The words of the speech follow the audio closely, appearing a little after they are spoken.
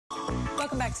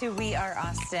Welcome back to We Are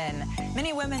Austin.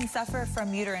 Many women suffer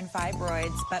from uterine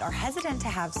fibroids but are hesitant to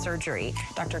have surgery.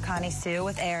 Dr. Connie Hsu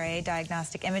with ARA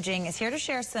Diagnostic Imaging is here to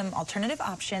share some alternative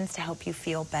options to help you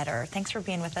feel better. Thanks for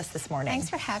being with us this morning.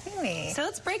 Thanks for having me. So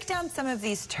let's break down some of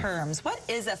these terms. What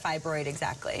is a fibroid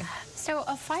exactly? So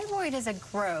a fibroid is a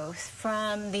growth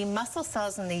from the muscle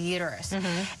cells in the uterus.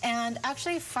 And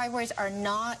actually fibroids are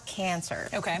not cancer.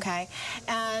 Okay.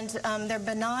 And they're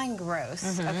benign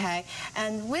growths. Okay.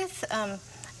 And with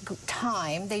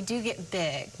time, they do get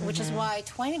big, which is why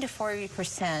 20 to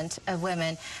 40% of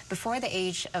women before the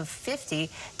age of 50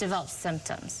 develop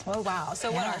symptoms. Oh, wow.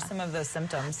 So what are some of those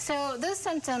symptoms? So those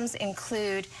symptoms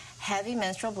include heavy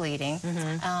menstrual bleeding,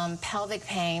 pelvic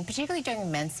pain, particularly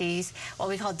during menses, what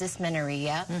we call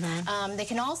dysmenorrhea. They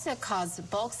can also cause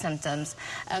bulk symptoms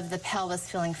of the pelvis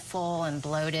feeling full and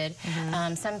bloated.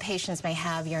 Some patients may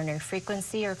have urinary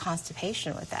frequency or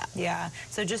constipation with that. Yeah,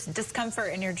 so just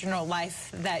discomfort in your general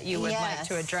life that you would like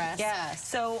to address. Yes.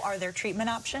 So are there treatment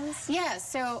options? Yes.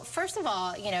 So first of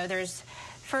all, you know,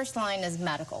 first line is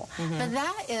medical, but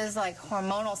that is like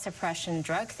hormonal suppression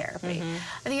drug therapy.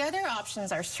 The other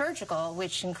options are surgical,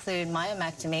 which include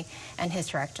myomectomy and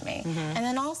hysterectomy. And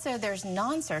then also there's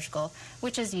non-surgical,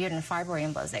 which is uterine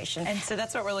fibroid embolization. And so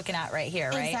that's what we're looking at right here,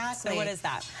 right? Exactly. So what is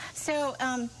that? So,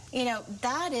 you know,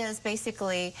 that is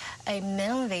basically a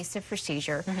minimally invasive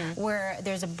procedure where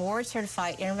there's a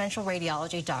board-certified interventional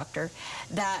radiology doctor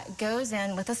that goes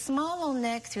in with a small little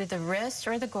nick through the wrist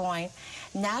or the groin,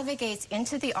 navigates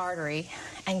into the artery,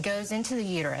 and goes into the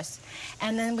uterus.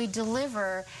 And then we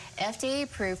deliver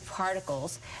FDA-approved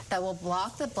particles that will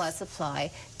block the blood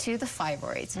supply to the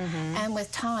fibroids. And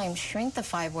with time, shrink the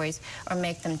fibroids or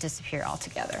make them disappear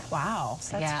altogether. Wow,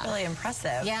 so that's really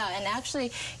impressive. Yeah, and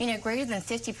actually, you know, greater than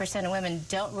 50% of women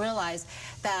don't realize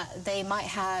that they might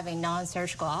have a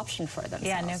non-surgical option for themselves.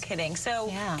 Yeah, no kidding.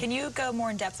 So can you go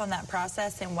more in depth on that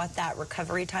process and what that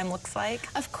recovery time looks like?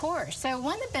 Of course. So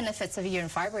one of the benefits of uterine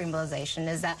fibroid embolization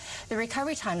is that the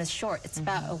recovery time is short. It's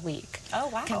about a week. Oh,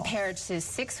 wow. Compared to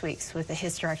 6 weeks with a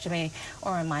hysterectomy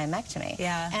or a myomectomy.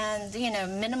 Yeah. And, you know,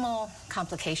 minimal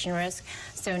complication risk,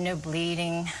 so no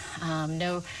bleeding,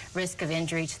 no risk of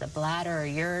injury to the bladder or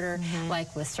ureter,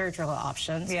 like with surgical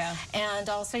options. Yeah. And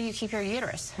also you keep your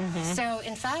uterus. So,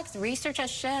 in fact, research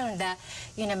has shown that,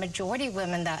 you know, majority of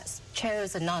women that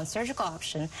chose a non-surgical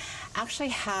option actually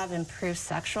have improved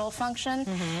sexual function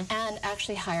and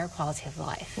actually higher quality of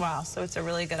life. Wow, so it's a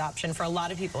really good option for a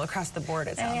lot of people across the board,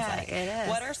 it sounds like. It is.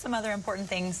 What are some other important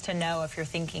things to know if you're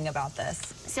thinking about this?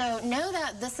 So know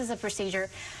that this is a procedure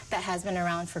that has been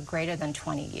around for greater than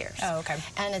 20 years. Oh, okay.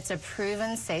 And it's a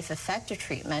proven, safe, effective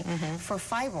treatment for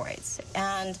fibroids.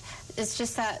 And it's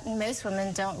just that most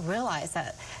women don't realize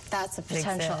that that's a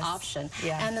potential option.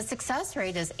 Yeah. And the success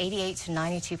rate is 88 to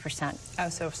 92%. Oh,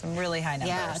 so some really high numbers.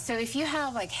 Yeah, so if you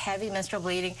have like heavy menstrual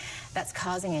bleeding that's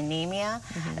causing anemia,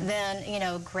 then, you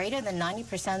know, greater than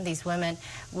 90% of these women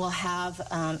will have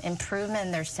improvement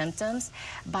in their symptoms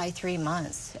by 3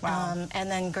 months. Wow.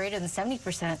 And then greater than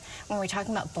 70% when we're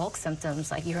talking about bulk symptoms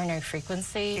like urinary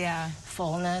frequency,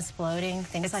 fullness, bloating,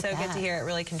 things like that. It's so good to hear it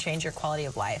really can change your quality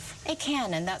of life. It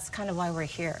can, and that's kind of why we're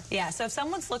here. Yeah, so if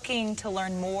someone's looking to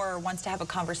learn more or wants to have a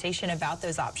conversation about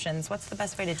those options, what's the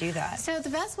best way to do that? So the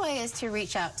best way is to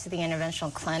reach out to the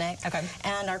interventional clinic.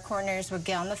 And our coordinators will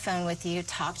get on the phone with you,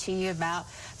 talk to you about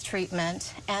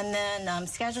treatment, and then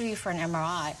schedule you for an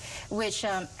MRI, which,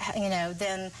 you know,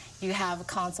 then you have a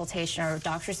consultation or a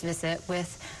doctor's visit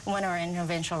with one of our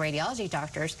interventional radiology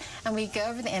doctors, and we go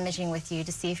over the imaging with you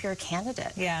to see if you're a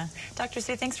candidate. Yeah. Dr.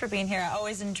 Hsu, thanks for being here. I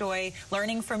always enjoy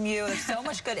learning from you. There's so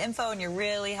much good info, and you're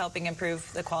really helping improve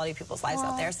the quality of people's lives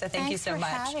out there, so thank you so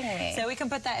much. Thanks for having me. So we can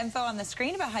put that info on the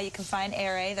screen about how you can find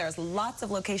ARA. There's lots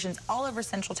of locations all over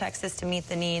Central Texas to meet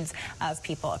the needs of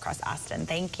people across Austin.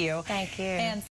 Thank you. Thank you.